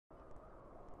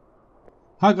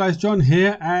Hi guys, John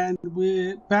here, and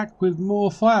we're back with more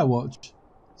Firewatch.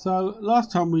 So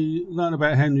last time we learned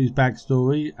about Henry's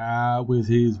backstory with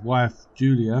his wife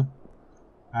Julia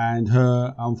and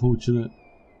her unfortunate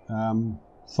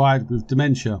fight with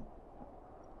dementia,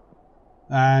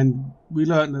 and we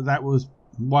learned that that was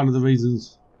one of the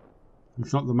reasons,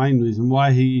 if not the main reason,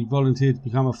 why he volunteered to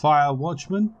become a fire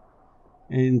watchman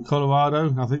in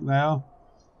Colorado. I think they are.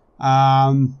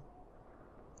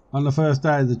 On the first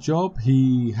day of the job,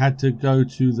 he had to go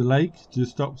to the lake to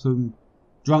stop some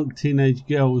drunk teenage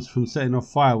girls from setting off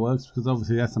fireworks, because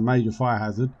obviously that's a major fire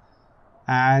hazard.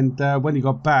 And when he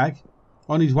got back,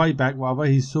 on his way back rather,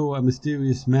 he saw a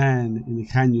mysterious man in the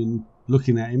canyon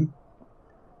looking at him.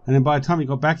 And then by the time he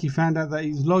got back, he found out that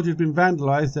his lodge had been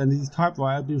vandalised and his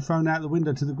typewriter had been thrown out the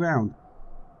window to the ground.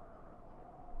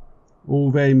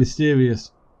 All very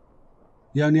mysterious.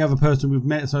 The only other person we've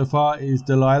met so far is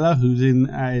Delilah, who's in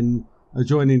an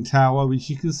adjoining tower, which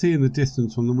you can see in the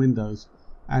distance from the windows.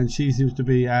 And she seems to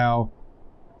be our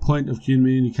point of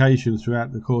communication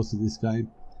throughout the course of this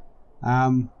game.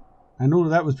 And all of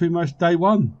that was pretty much day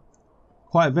one.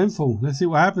 Quite eventful. Let's see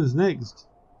what happens next.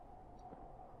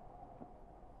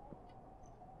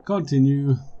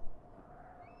 Continue.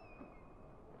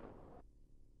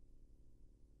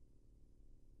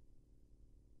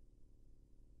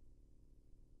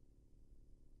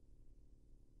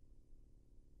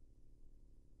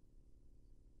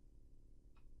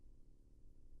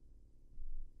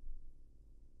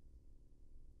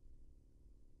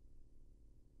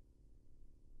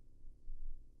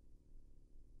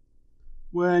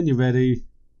 When you're ready.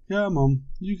 Come on,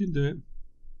 you can do it.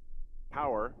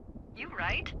 Power. You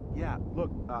right? Yeah,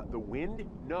 look, the wind?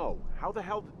 No. How the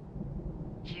hell?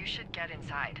 You should get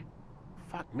inside.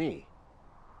 Fuck me.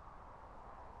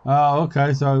 Oh,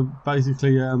 okay, so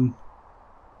basically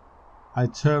I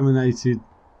terminated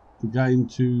the game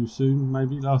too soon,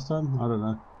 maybe last time? I don't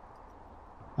know.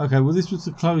 Okay, well this was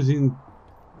the closing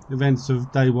events of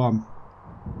day one.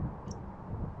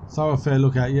 So a fair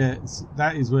look at, yeah,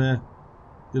 that is where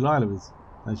Delilah is,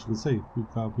 as you can see. We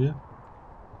go up here.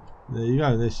 There you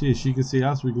go, there she is. She can see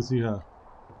us, we can see her.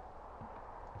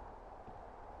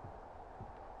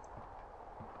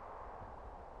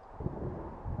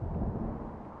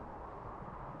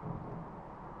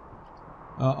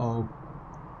 Uh-oh.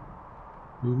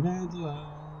 We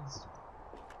vandalized.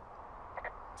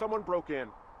 Someone broke in.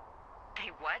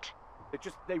 Hey, what?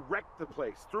 They wrecked the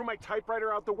place. Threw my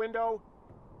typewriter out the window.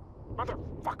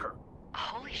 Motherfucker.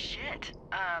 Holy shit.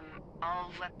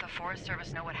 I'll let the Forest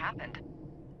Service know what happened.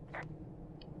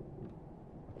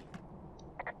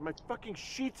 My fucking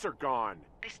sheets are gone.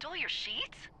 They stole your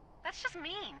sheets? That's just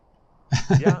mean.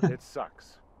 Yeah, it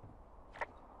sucks.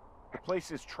 The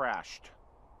place is trashed.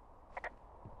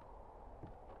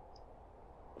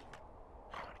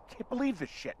 I can't believe this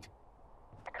shit.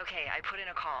 Okay, I put in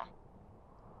a call.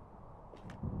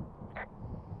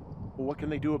 Well, what can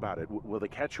they do about it? Will they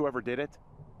catch whoever did it?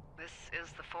 This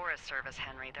is the Forest Service,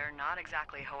 Henry. They're not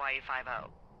exactly Hawaii Five-0.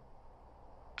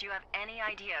 Do you have any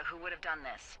idea who would have done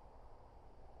this?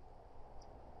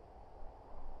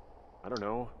 I don't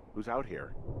know. Who's out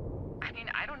here? I mean,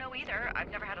 I don't know either.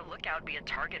 I've never had a lookout be a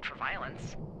target for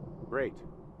violence. Great.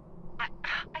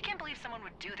 I can't believe someone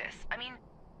would do this. I mean,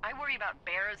 I worry about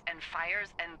bears and fires,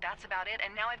 and that's about it,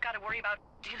 and now I've got to worry about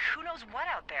who knows what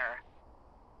out there.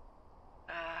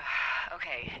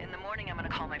 Okay, in the morning I'm gonna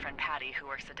call my friend Patty, who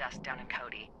works the desk down in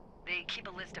Cody. They keep a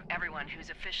list of everyone who's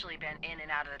officially been in and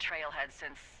out of the trailhead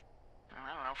since, I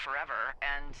don't know, forever,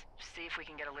 and see if we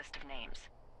can get a list of names.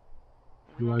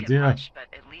 We won't get much,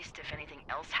 but at least if anything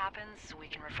else happens, we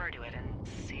can refer to it and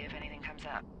see if anything comes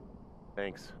up.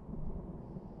 Thanks.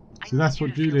 So that's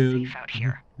what Julia safe out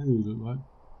here. Henry look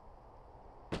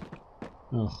like.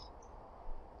 Ugh.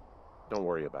 Don't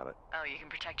worry about it. Oh, you can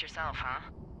protect yourself, huh?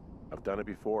 I've done it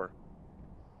before.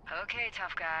 Okay,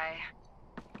 tough guy.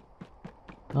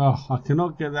 Oh, I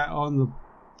cannot get that on the...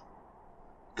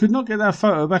 Could not get that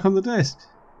photo back on the desk.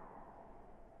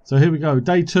 So here we go,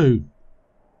 day two.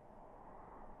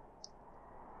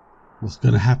 What's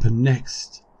going to happen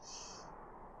next?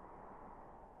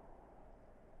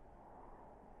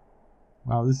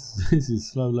 Wow, this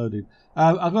is slow loading.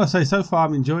 I've got to say, so far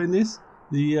I'm enjoying this.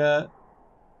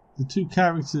 The two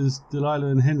characters, Delilah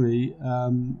and Henry, are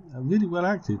really well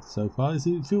acted so far.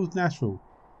 It feels natural.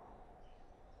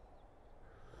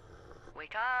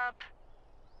 Wake up.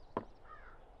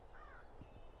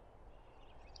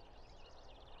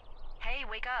 Hey,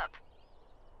 wake up.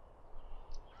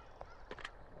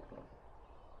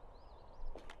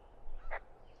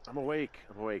 I'm awake.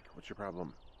 What's your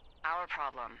problem? Our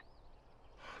problem.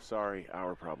 Sorry,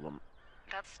 our problem.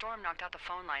 That storm knocked out the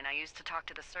phone line I used to talk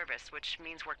to the service, which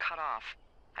means we're cut off.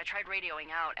 I tried radioing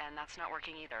out, and that's not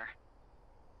working either.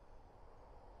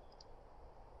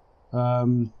 I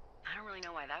don't really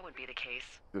know why that would be the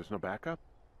case. There's no backup?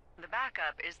 The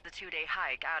backup is the 2-day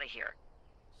hike out of here.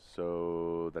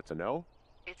 So that's a no?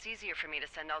 It's easier for me to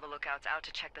send all the lookouts out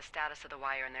to check the status of the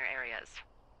wire in their areas.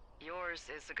 Yours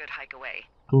is a good hike away.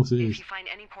 Of course it If is. you find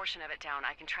any portion of it down,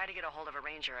 I can try to get a hold of a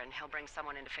ranger and he'll bring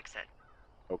someone in to fix it.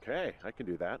 Okay, I can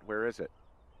do that. Where is it?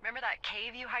 Remember that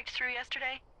cave you hiked through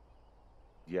yesterday?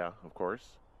 Yeah, of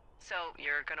course. So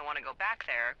you're gonna want to go back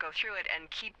there, go through it, and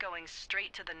keep going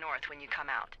straight to the north when you come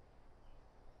out.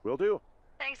 Will do.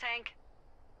 Thanks, Hank.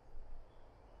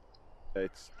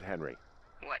 It's Henry.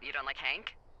 What, you don't like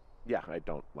Hank? Yeah, I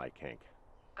don't like Hank.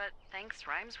 But thanks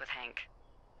rhymes with Hank.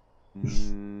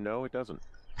 No, it doesn't.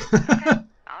 Okay,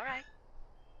 all right.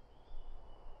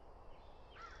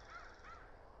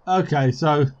 Okay,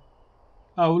 so...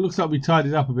 Oh, it looks like we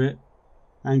tidied up a bit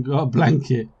and got a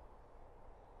blanket.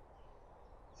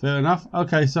 Fair enough.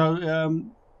 Okay, so...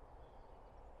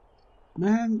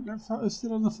 Man, that photo's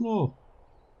still on the floor.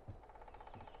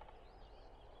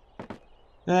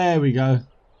 There we go.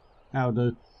 That'll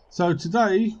do. So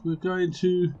today we're going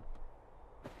to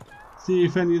see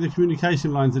if any of the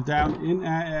communication lines are down in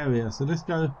our area. So let's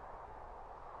go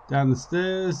down the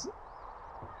stairs.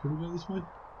 Can we go this way?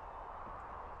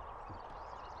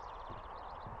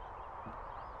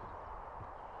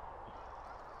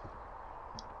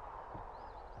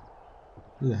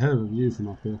 There's a hell of a view from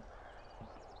up here.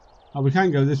 Oh, we can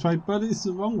go this way, but it's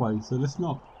the wrong way, so let's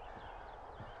not.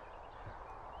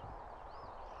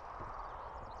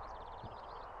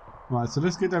 Right, so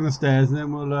let's get down the stairs and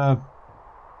then we'll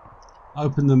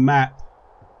open the map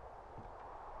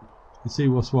and see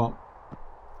what's what.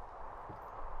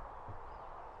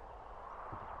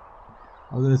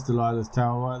 Oh, there's Delilah's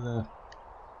tower right there.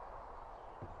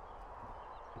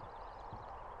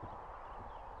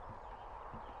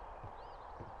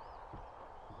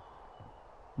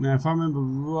 Now, if I remember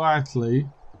rightly,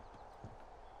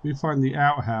 we find the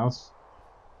outhouse,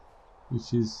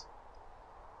 which is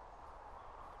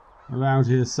around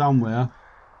here somewhere.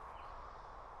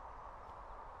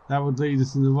 That would lead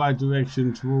us in the right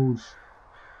direction towards...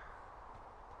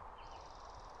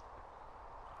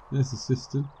 There's the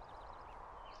cistern.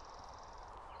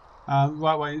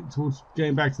 Right way towards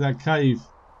getting back to that cave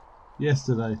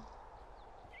yesterday.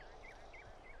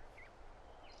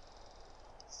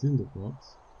 Cinder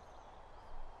blocks.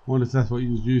 I wonder if that's what you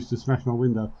used to smash my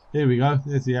window. Here we go,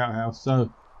 there's the outhouse.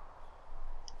 So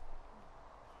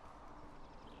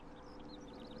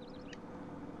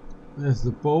there's the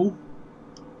ball.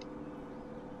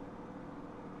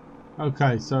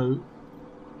 Okay, so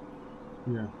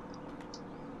yeah.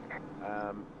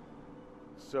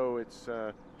 So it's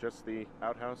just the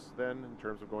outhouse then, in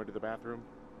terms of going to the bathroom?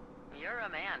 You're a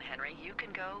man, Henry. You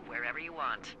can go wherever you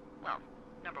want. Well,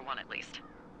 number one at least.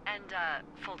 And,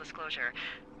 full disclosure,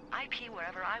 I pee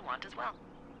wherever I want as well.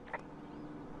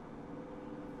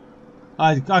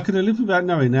 I could have lived without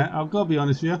knowing that. I've got to be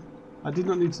honest with you. I did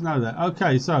not need to know that.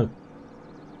 Okay, so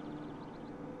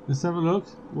let's have a look.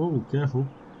 Whoa, careful.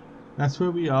 That's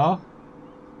where we are.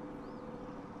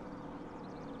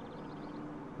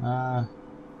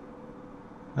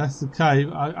 That's the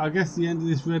cave. I guess the end of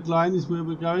this red line is where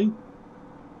we're going.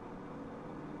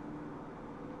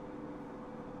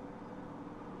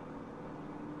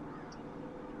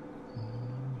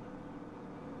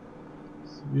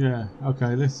 Yeah,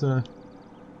 okay, let's wait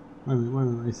a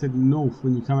minute, they said north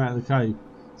when you come out of the cave.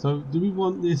 So do we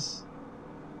want this?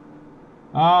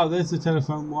 Ah, there's the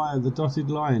telephone wire, the dotted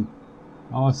line.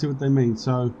 Oh, I see what they mean.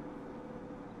 So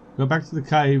go back to the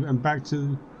cave and back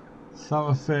to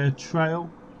Thoroughfare Trail,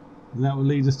 and that will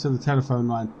lead us to the telephone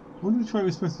line. I wonder which way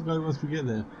we're supposed to go once we get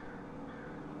there,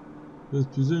 because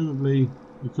presumably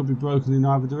it could be broken in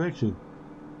either direction.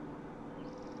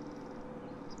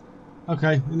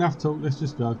 Okay, enough talk, let's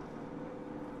just go.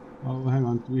 Oh, hang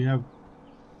on, do we have...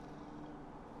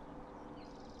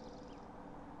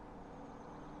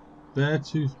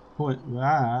 Beartooth Point...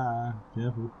 Ah,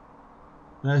 careful.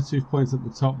 Beartooth Point's at the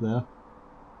top there.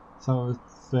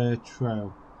 Thoroughfare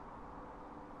Trail.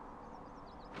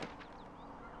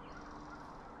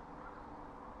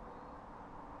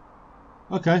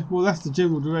 Okay, well that's the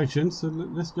general direction, so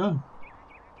let's go.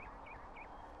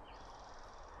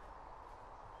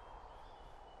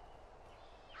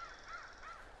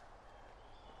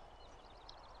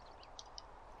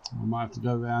 I might have to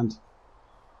go around.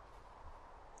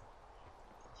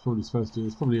 It's probably supposed to.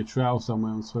 There's probably a trail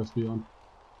somewhere I'm supposed to be on.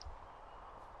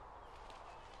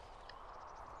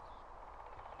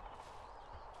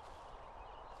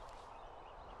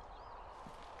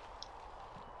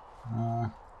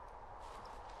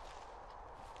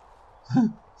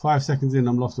 5 seconds in,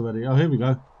 I'm lost already. Oh, here we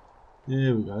go.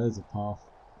 Here we go. There's a path.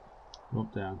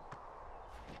 Drop down.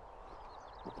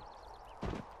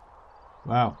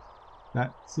 Wow.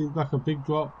 That seems like a big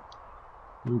drop.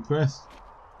 I'm impressed.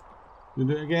 You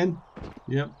do it again?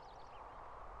 Yep.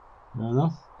 Fair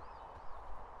enough.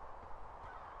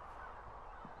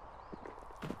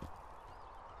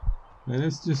 Okay,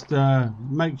 let's just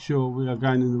make sure we are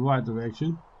going in the right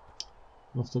direction.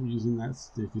 I'll stop using that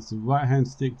stick. It's the right hand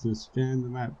stick to scan the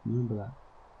map. Remember that.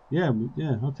 Yeah,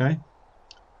 yeah, okay.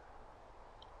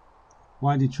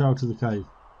 Windy trail to the cave.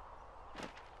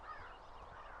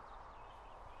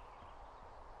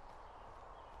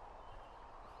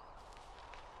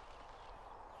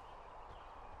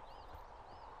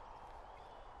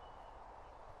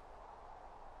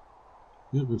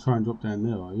 You're going to try and drop down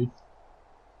there, are you?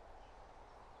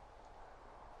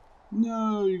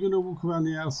 No, you're going to walk around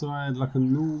the outside like a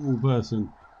normal person.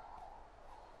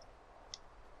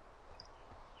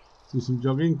 Do some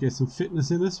jogging, get some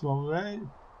fitness in us while we're at it.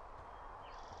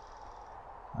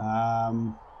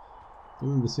 Don't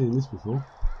remember seeing this before.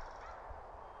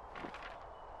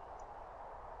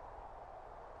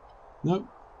 Nope.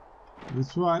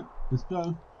 That's right. Let's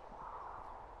go.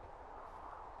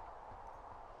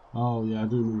 Oh yeah, I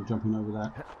do remember jumping over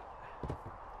that.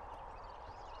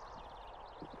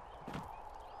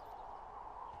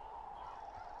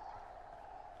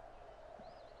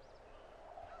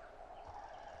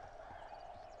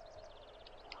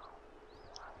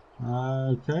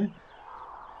 Okay.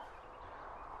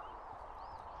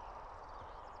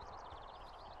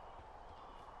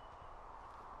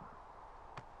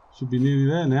 Should be nearly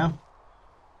there now.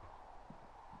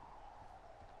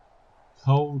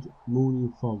 Cold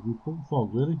morning fog. We call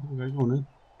fog, really? Okay, go on then.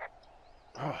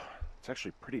 Oh, it's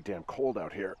actually pretty damn cold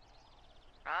out here.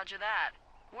 Roger that.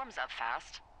 Warms up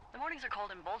fast. The mornings are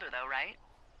cold in Boulder, though, right?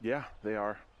 Yeah, they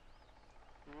are.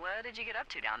 What did you get up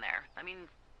to down there? I mean,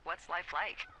 what's life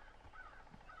like?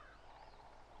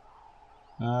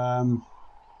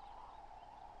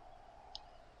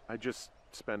 I just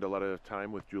spend a lot of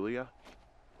time with Julia.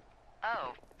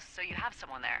 Oh, so you have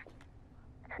someone there.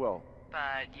 Well,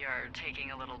 But you're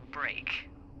taking a little break.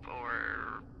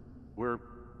 Or... we're...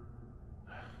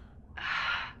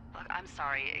 Look, I'm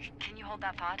sorry. Can you hold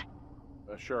that thought?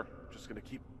 Sure. Just gonna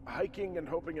keep hiking and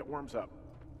hoping it warms up.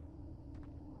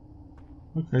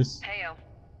 Okay. Heyo.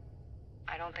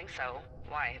 I don't think so.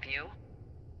 Why, have you?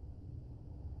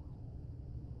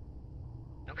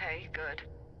 Okay, good.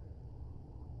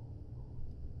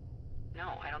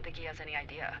 No, I don't think he has any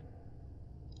idea.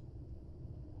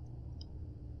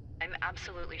 I'm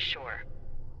absolutely sure.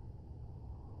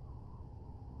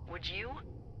 Would you?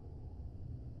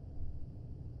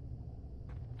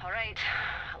 All right,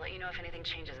 I'll let you know if anything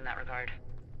changes in that regard.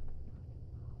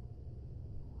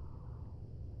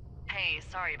 Hey,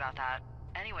 sorry about that.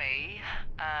 Anyway,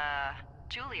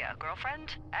 Julia,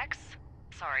 girlfriend? Ex?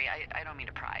 Sorry, I don't mean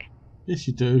to pry. Yes,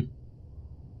 you do.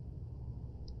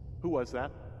 Who was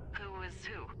that? Who is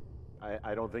who?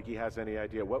 I don't think he has any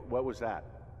idea. What was that?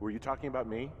 Were you talking about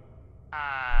me?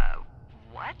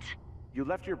 What? You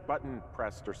left your button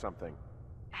pressed or something.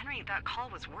 Henry, that call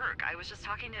was work. I was just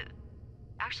talking to...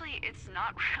 Actually, it's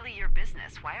not really your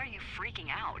business. Why are you freaking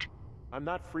out? I'm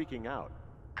not freaking out.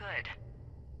 Good.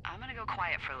 I'm gonna go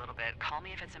quiet for a little bit. Call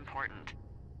me if it's important.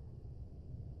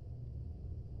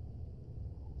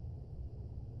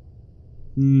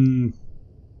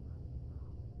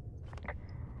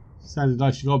 Sounded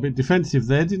like she got a bit defensive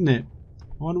there, didn't it?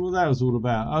 I wonder what that was all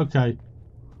about. Okay.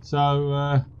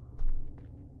 So,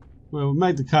 well, we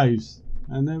made the caves.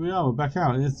 And there we are. We're back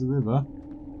out. Here's the river.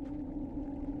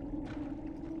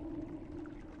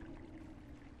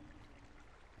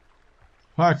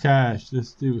 Hi, Cash.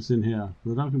 Let's see what's in here.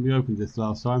 I don't think we opened this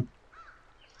last time.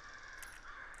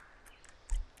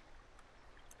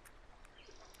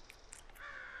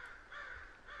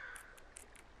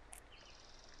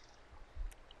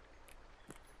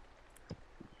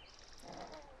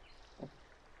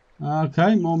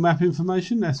 Okay, more map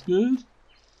information. That's good.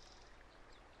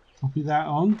 Copy that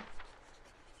on.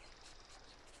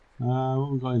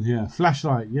 What we got in here?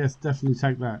 Flashlight. Yes, definitely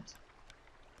take that.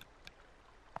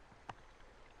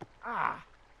 Ah!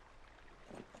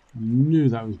 You knew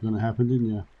that was going to happen, didn't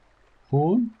you?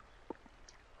 Horn?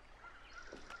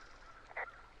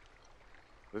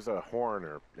 There's a horn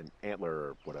or an antler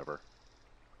or whatever.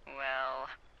 Well,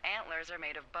 antlers are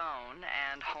made of bone,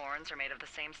 and horns are made of the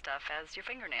same stuff as your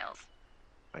fingernails.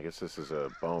 I guess this is a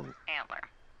bone. Antler.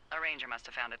 A ranger must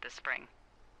have found it this spring.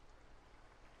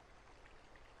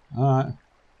 Alright.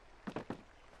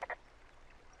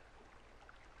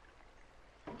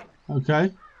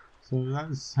 Okay. So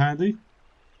that's handy.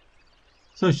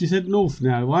 So she's heading north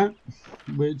now, right?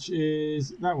 Which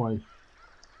is that way.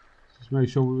 Just make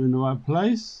sure we're in the right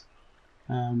place.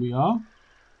 And we are.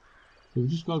 So we've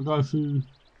just got to go through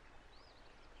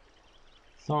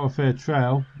Thoroughfare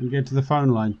Trail and get to the phone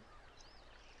line.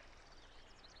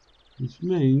 Which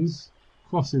means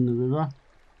crossing the river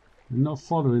and not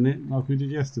following it like we did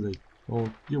yesterday.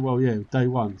 Or, yeah, well, yeah, day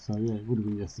one. So yeah, it would have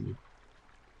been yesterday.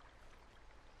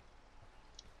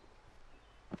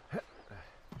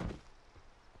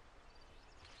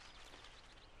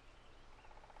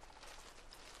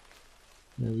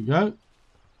 There we go.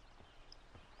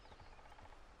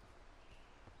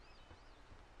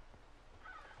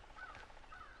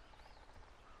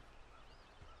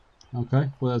 Okay,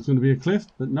 well that's going to be a cliff,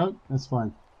 but no, that's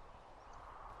fine.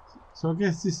 So I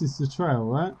guess this is the trail,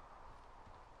 right?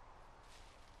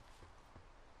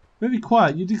 Very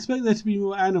quiet. You'd expect there to be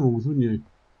more animals, wouldn't you?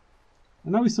 I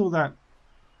know we saw that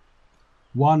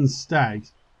one stag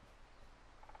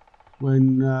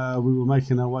when we were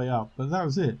making our way up, but that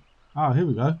was it. Oh, here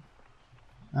we go.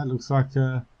 That looks like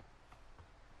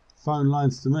phone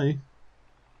lines to me.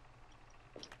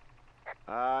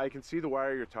 I can see the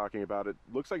wire you're talking about. It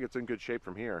looks like it's in good shape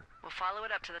from here. We'll follow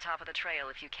it up to the top of the trail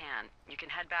if you can. You can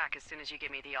head back as soon as you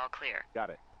give me the all clear. Got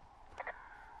it.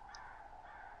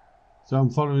 So I'm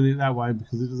following it that way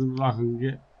because it doesn't look like I can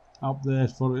get up there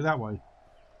to follow it that way.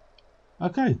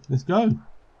 Okay, let's go.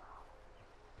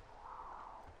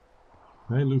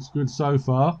 Okay, looks good so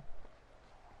far.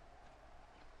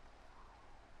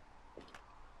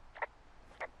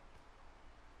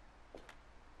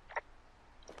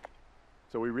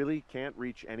 So we really can't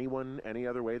reach anyone any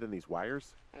other way than these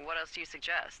wires? What else do you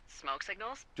suggest? Smoke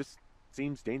signals? Just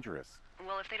seems dangerous.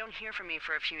 Well, if they don't hear from me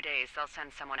for a few days, they'll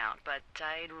send someone out, but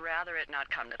I'd rather it not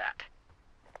come to that.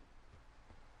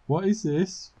 What is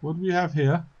this? What do we have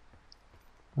here?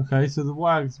 Okay, so the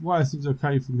wire seems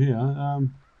okay from here.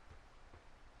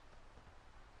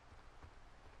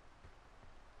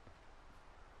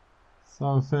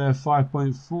 Thoroughfare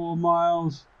 5.4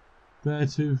 miles,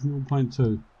 Beartooth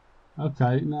 0.2.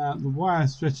 Okay, now the wire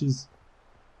stretches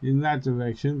in that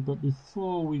direction, but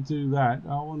before we do that,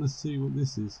 I want to see what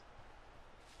this is.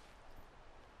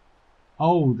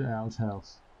 Old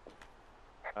outhouse.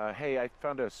 Hey, I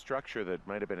found a structure that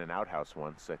might have been an outhouse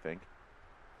once, I think.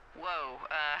 Whoa,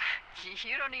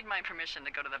 you don't need my permission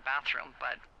to go to the bathroom,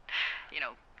 but, you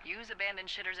know, use abandoned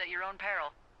shitters at your own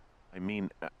peril. I mean,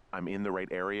 I'm in the right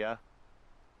area?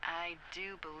 I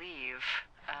do believe.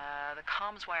 The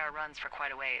comms wire runs for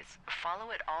quite a ways.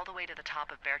 Follow it all the way to the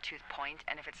top of Beartooth Point,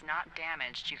 and if it's not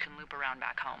damaged, you can loop around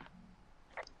back home.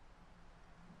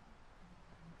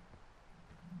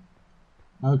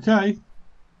 Okay.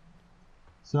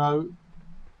 So,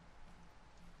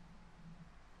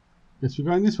 guess we're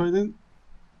going this way then.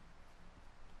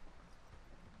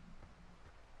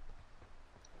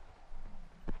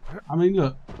 I mean,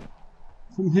 look,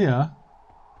 from here,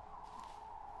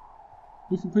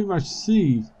 we can pretty much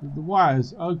see the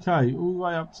wires, okay, all the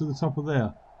way up to the top of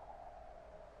there.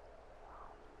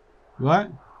 Right?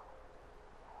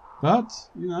 But,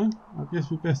 you know, I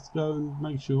guess we best go and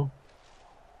make sure.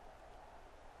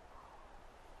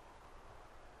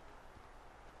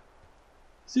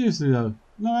 Seriously though,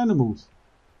 no animals.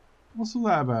 What's all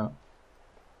that about?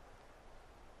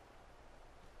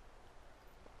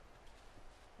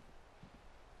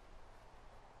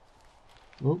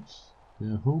 Oops,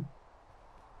 careful.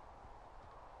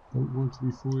 Don't want to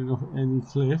be falling off any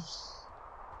cliffs.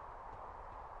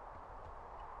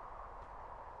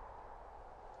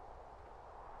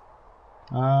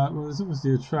 Well, there's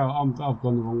obviously a trail. I've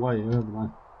gone the wrong way here, haven't I?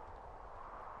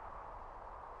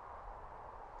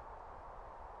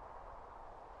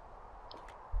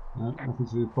 No, nothing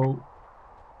to report.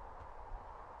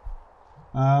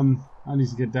 I need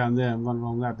to get down there and run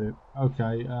along that bit.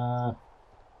 Okay,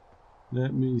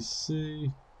 let me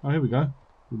see. Oh, here we go.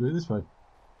 We'll do it this way.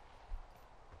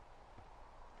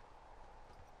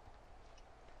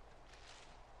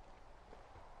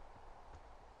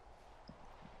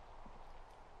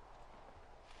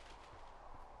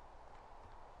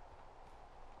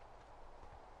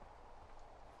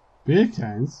 Beer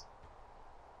cans?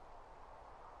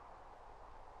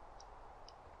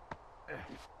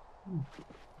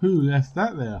 Who left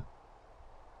that there?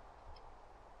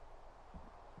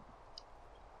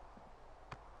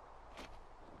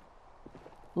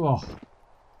 Oh,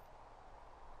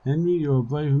 Henry, you're a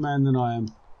braver man than I am.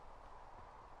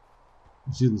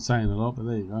 Which isn't saying a lot, but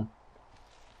there you go.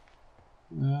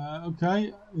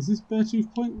 Okay, is this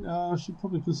Beartooth Point? I should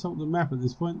probably consult the map at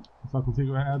this point, if I can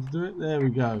figure out how to do it. There we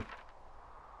go.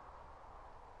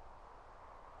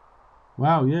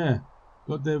 Wow, yeah.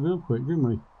 Got there real quick, didn't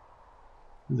we?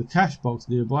 There's a cash box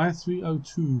nearby,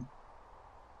 302.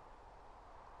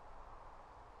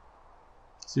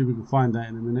 See if we can find that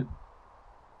in a minute.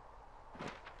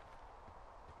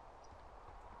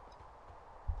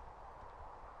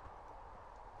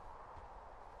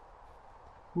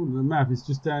 Oh, the map is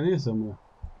just down here somewhere.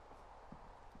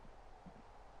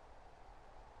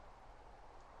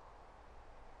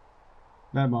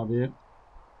 That might be it.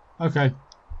 Okay.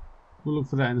 We'll look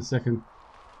for that in a second.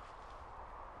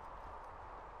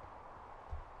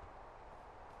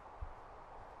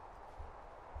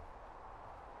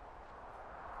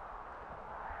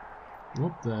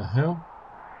 What the hell?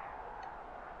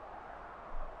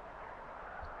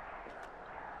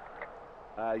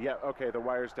 Yeah, okay, the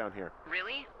wire's down here.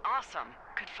 Really? Awesome.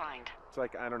 Good find. It's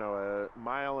like, I don't know, 1.5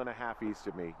 miles east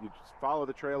of me. You just follow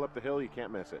the trail up the hill, you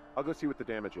can't miss it. I'll go see what the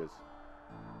damage is.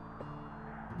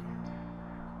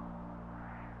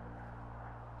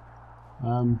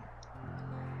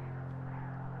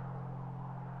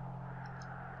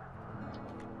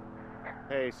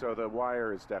 Hey, so the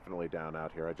wire is definitely down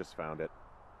out here. I just found it.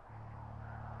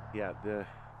 Yeah, the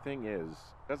thing is,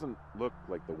 it doesn't look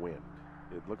like the wind.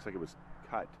 It looks like it was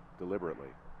cut deliberately.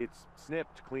 It's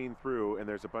snipped clean through, and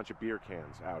there's a bunch of beer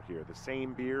cans out here. The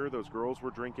same beer those girls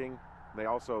were drinking. They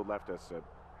also left us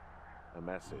a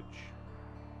message.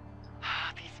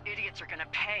 These idiots are gonna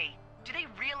pay. Do they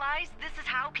realize this is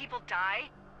how people die?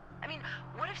 I mean,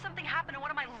 what if something happened to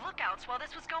one of my lookouts while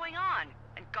this was going on?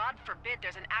 And God forbid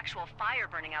there's an actual fire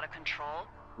burning out of control.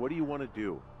 What do you want to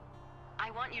do? I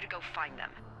want you to go find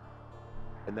them.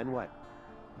 And then what?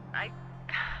 I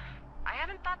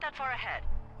haven't thought that far ahead.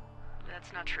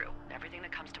 That's not true. Everything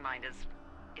that comes to mind is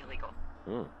illegal.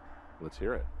 Let's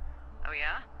hear it. Oh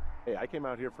yeah? Hey, I came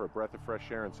out here for a breath of fresh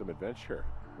air and some adventure.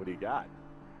 What do you got?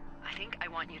 I think I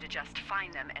want you to just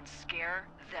find them and scare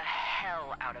the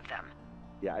hell out of them.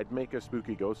 Yeah, I'd make a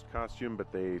spooky ghost costume,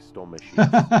 but they stole my sheets.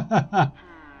 I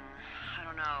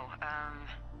don't know.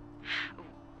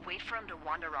 Wait for them to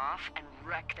wander off and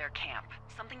wreck their camp.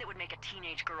 Something that would make a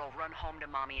teenage girl run home to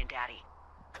mommy and daddy.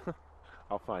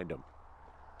 I'll find them.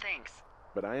 Thanks.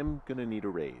 But I am gonna need a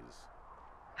raise.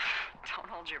 Don't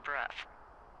hold your breath.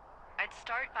 I'd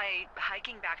start by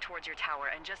hiking back towards your tower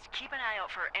and just keep an eye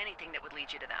out for anything that would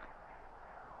lead you to them.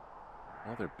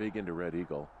 Well, they're big into Red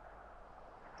Eagle.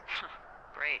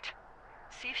 Great.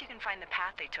 See if you can find the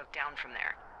path they took down from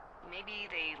there. Maybe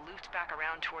they looped back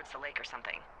around towards the lake or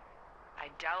something. I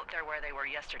doubt they're where they were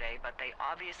yesterday, but they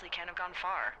obviously can't have gone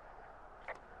far.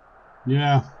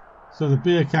 Yeah. So the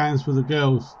beer cans for the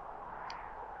girls.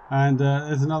 And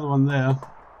there's another one there.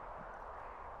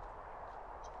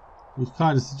 Which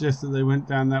kind of suggests that they went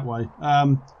down that way.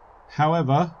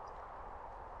 However,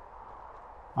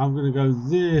 I'm going to go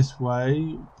this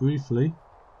way briefly.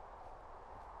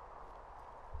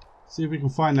 See if we can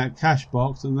find that cash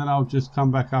box, and then I'll just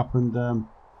come back up and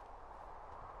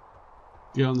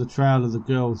get on the trail of the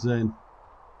girls then.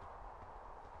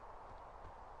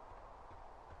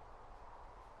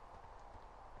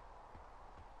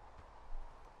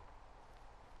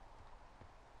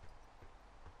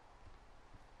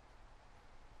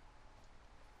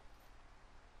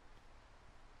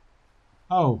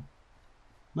 Oh,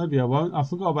 maybe I won't. I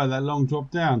forgot about that long drop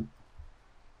down.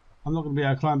 I'm not going to be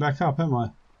able to climb back up, am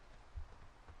I?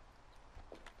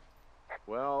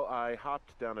 Well, I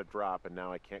hopped down a drop and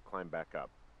now I can't climb back up.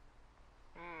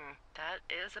 That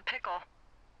is a pickle. I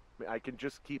mean, I can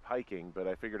just keep hiking, but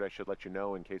I figured I should let you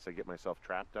know in case I get myself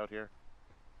trapped out here.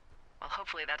 Well,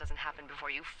 hopefully that doesn't happen before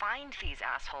you find these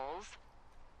assholes.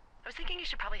 I was thinking you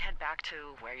should probably head back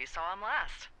to where you saw them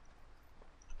last.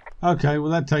 Okay,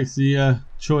 well that takes the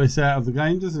choice out of the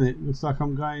game, doesn't it? Looks like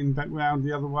I'm going back round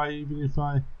the other way, even if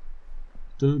I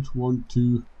don't want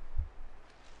to.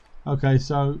 Okay,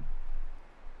 so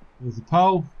there's the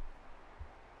pole.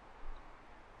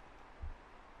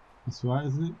 That's right,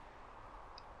 isn't it?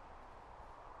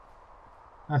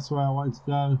 That's where I want to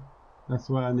go. That's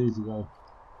where I need to go.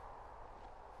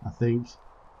 I think.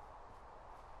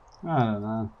 I don't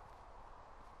know.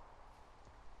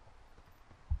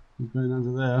 I'm going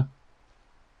under there.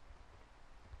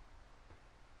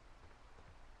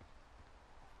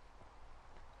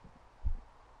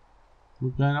 We're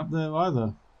going up there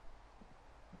either.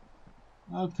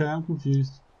 Okay, I'm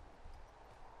confused.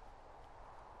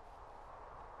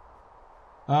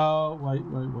 Oh, wait.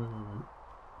 Let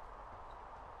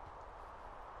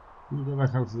me go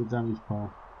back up to the damage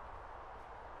pile.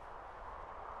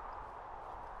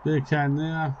 Beer can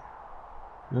there.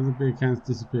 The other beer can's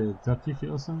disappeared. Did I kick it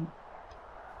or something?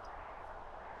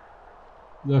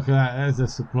 Look at that, there's a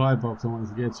supply box I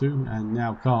wanted to get to, and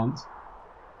now can't.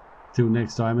 till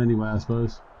next time anyway, I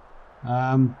suppose.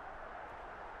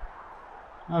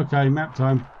 Okay, map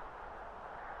time.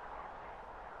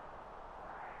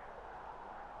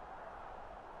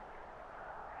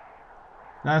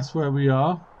 That's where we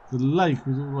are. The lake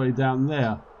was all the way down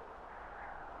there.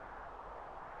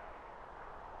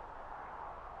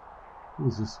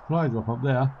 There's a supply drop up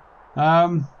there.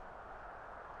 I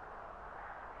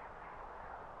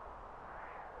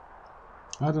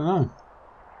don't know.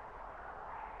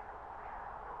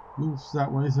 Moves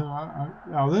that way, so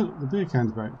oh, look, the beer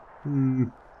can's back.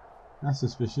 That's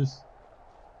suspicious.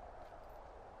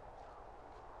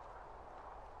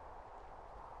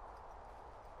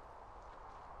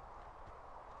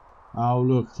 Oh,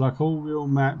 look, like all real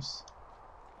maps.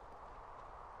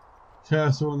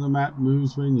 Cursor on the map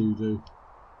moves when you do.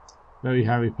 Very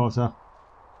Harry Potter.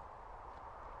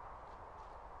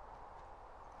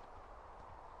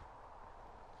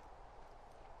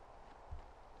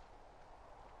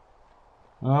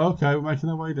 Oh, okay, we're making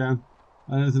our way down.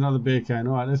 And there's another beer can.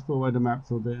 Alright, let's put away the map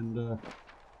for a bit and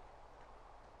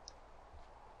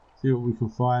see what we can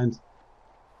find.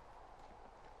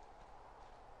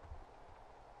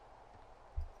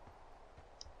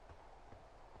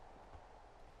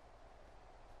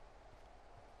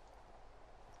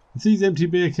 These empty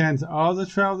beer cans are the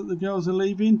trail that the girls are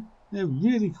leaving. They're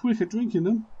really quick at drinking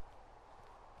them.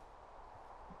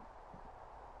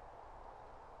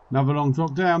 Another long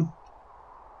drop down.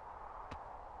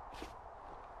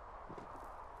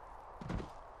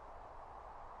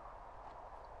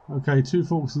 Okay, Two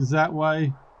Forks is that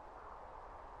way.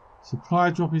 Supply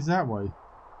drop is that way.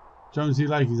 Jonesy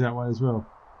Lake is that way as well.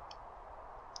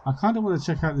 I kind of want to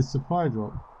check out this supply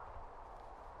drop.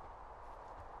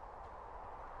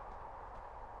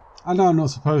 I know I'm not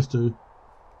supposed to.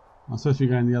 I'm supposed to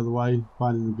be going the other way,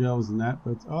 finding the girls and that,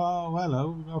 but oh,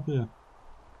 hello, we go up here.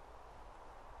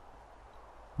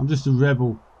 I'm just a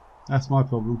rebel. That's my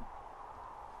problem.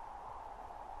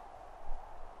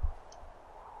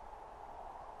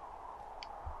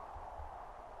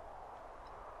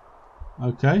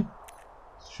 Okay.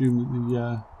 Assume that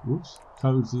the whoops,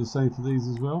 codes are the same for these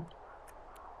as well.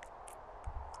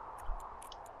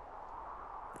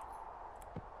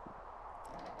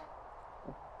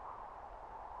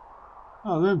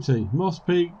 Oh, they're empty. Moss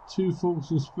Peak, Two Forks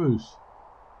and Spruce.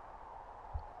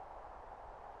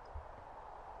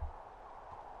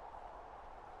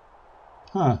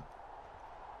 Huh.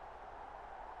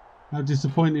 How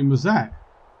disappointing was that?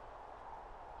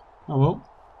 Oh well.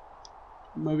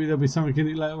 Maybe there'll be something in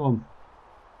it later on.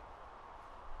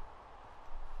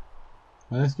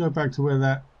 Well, let's go back to where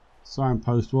that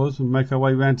signpost was and make our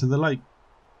way round to the lake.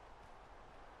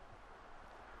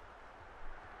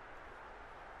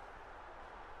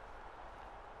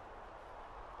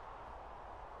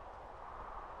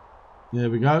 There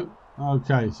we go.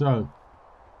 Okay, so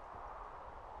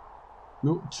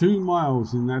look, 2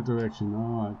 miles in that direction.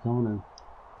 Alright, come on in.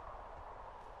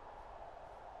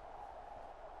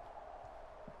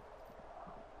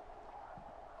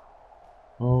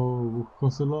 Oh, we'll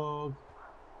cross a log.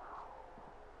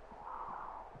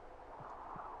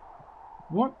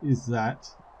 What is that?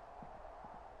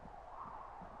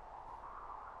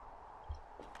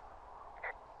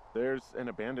 There's an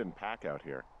abandoned pack out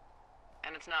here.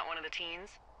 And it's not one of the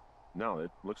teens? No, it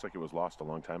looks like it was lost a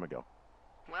long time ago.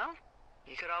 Well,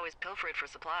 you could always pilfer it for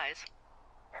supplies.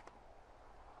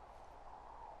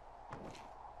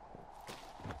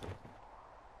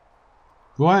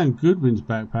 Brian Goodwin's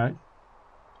backpack.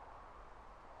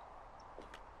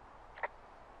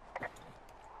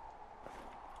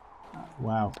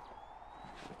 Wow.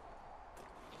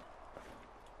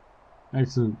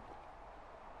 Excellent.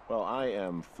 Well, I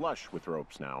am flush with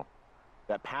ropes now.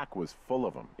 That pack was full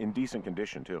of them, in decent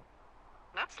condition too.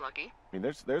 That's lucky. I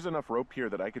mean, there's enough rope here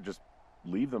that I could just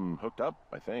leave them hooked up,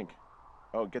 I think.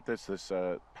 Oh, get this. This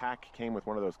pack came with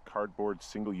one of those cardboard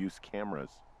single-use cameras.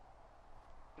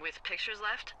 With pictures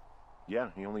left?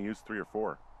 Yeah, he only used 3 or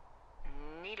 4.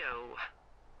 Neato.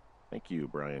 Thank you,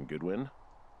 Brian Goodwin.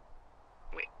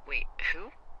 Wait,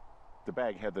 who? The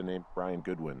bag had the name Brian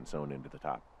Goodwin sewn into the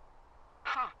top.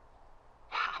 Huh.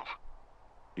 Wow.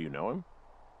 Do you know him?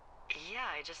 Yeah,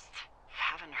 I just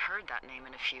haven't heard that name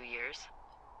in a few years.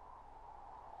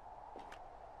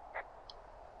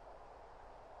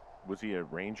 Was he a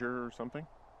ranger or something?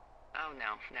 Oh,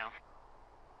 no.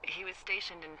 He was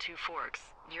stationed in Two Forks,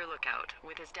 your lookout,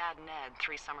 with his dad Ned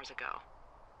 3 summers ago.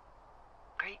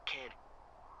 Great kid.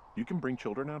 You can bring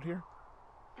children out here?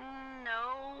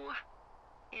 No.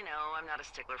 You know, I'm not a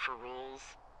stickler for rules.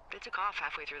 They took off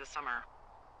halfway through the summer.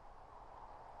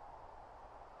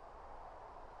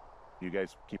 You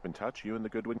guys keep in touch, you and the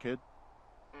Goodwin kid?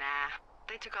 Nah,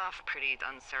 They took off pretty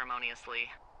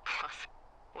unceremoniously. Plus,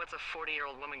 what's a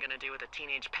 40-year-old woman gonna do with a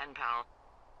teenage pen pal?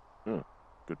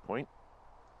 Good point.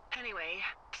 Anyway,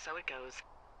 so it goes.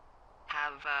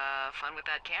 Have fun with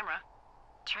that camera.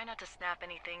 Try not to snap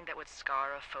anything that would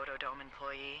scar a Photodome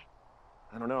employee.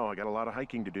 I don't know, I got a lot of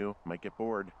hiking to do. Might get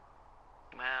bored.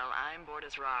 Well, I'm bored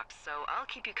as rocks, so I'll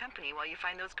keep you company while you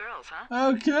find those girls,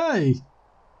 huh? Okay.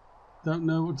 Don't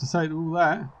know what to say to all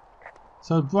that.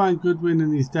 So Brian Goodwin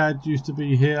and his dad used to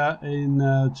be here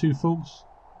in Two Forks,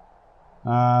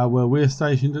 where we're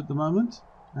stationed at the moment,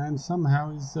 and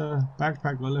somehow his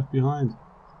backpack got left behind.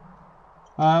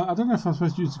 I don't know if I'm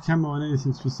supposed to use the camera on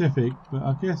anything specific, but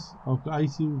I guess I've got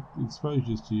 18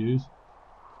 exposures to use.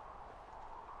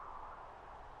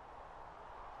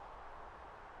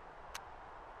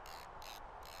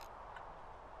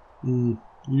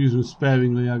 Use them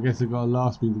sparingly. I guess they've got to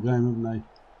last me the game, haven't they?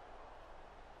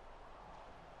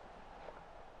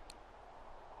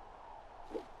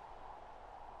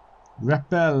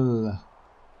 Rappel.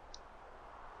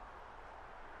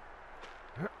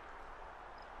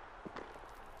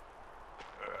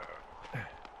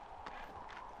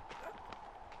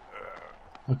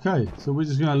 Okay, so we're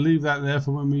just going to leave that there for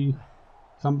when we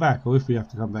come back, or if we have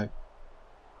to come back.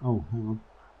 Oh, hang on.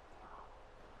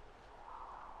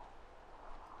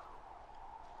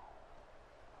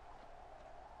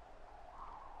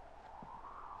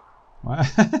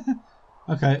 Right.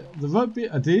 Okay, the rope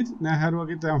bit I did. Now how do I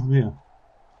get down from here?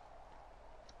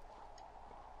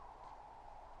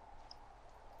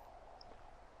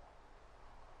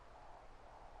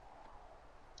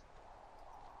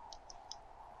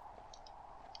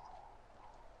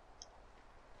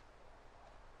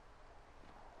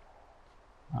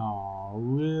 Oh,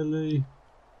 really?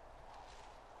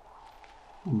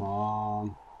 Come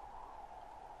on.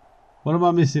 What am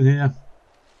I missing here?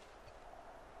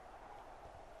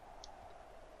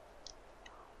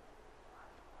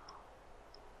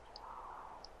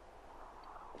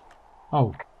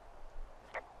 Oh,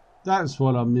 that's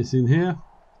what I'm missing here.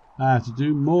 I have to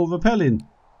do more rappelling.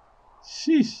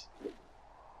 Sheesh.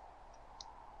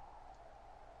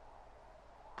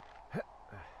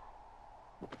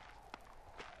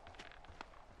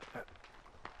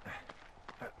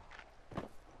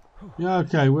 Yeah,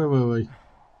 okay, where were we?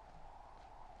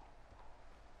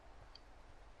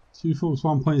 Two Forks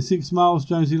 1.6 miles,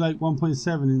 Jonesy Lake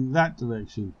 1.7 in that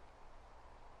direction.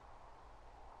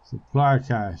 Supply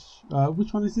cache.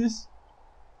 Which one is this?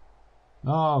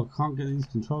 Oh, can't get these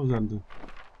controls under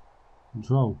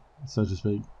control, so to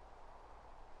speak.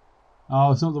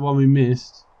 Oh, it's not the one we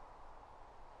missed.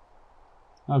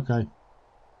 Okay.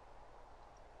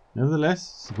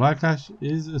 Nevertheless, supply cache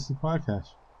is a supply cache.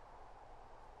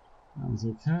 That's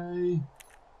okay.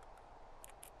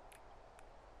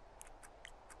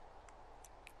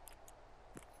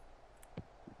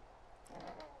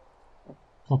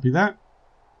 Copy that.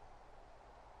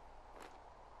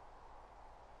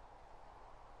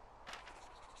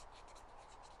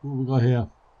 What we got here?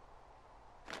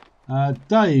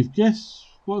 Dave, guess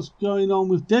what's going on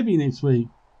with Debbie next week?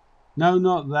 No,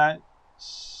 not that.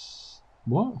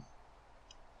 What?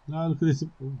 No, look at this.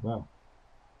 Oh, wow.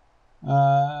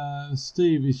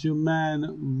 Steve, it's your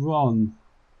man Ron.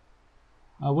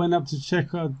 I went up to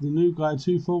check out the new guy at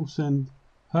Two Forks and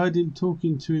heard him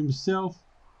talking to himself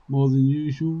more than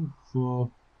usual for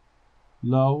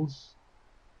lols.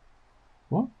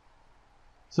 What?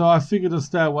 So I figured I'd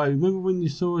stay away. Remember when you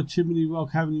saw a Chimney Rock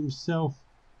having himself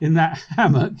in that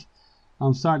hammock?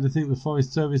 I'm starting to think the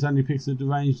Forest Service only picks the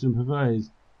deranged and perverted.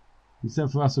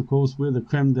 Except for us, of course, we're the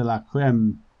creme de la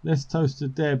creme. Let's toast to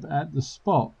Deb at the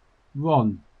spot.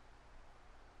 Ron.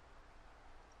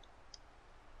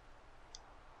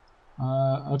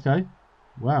 Okay.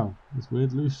 Wow, that's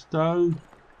weird. Loose stone.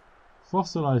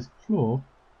 Fossilized claw.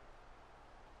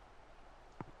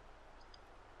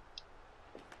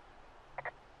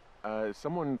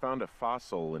 Someone found a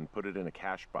fossil and put it in a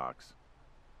cache box.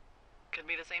 Could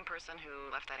be the same person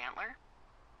who left that antler.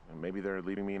 And maybe they're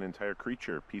leaving me an entire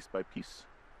creature, piece by piece.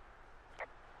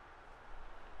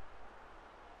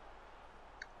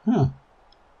 Huh.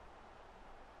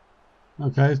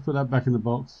 Okay, let's put that back in the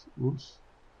box. Oops.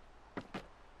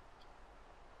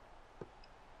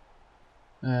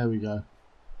 There we go.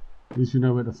 At least we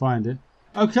know where to find it.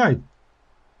 Okay.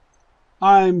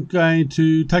 I'm going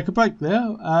to take a break there.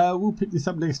 We'll pick this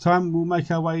up next time. We'll make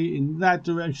our way in that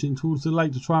direction towards the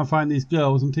lake to try and find these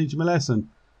girls and teach them a lesson.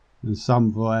 And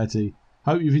some variety.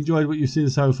 Hope you've enjoyed what you've seen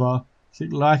so far.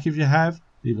 Click like if you have.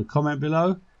 Leave a comment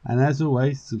below. And as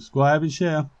always, subscribe and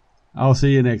share. I'll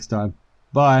see you next time.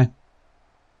 Bye.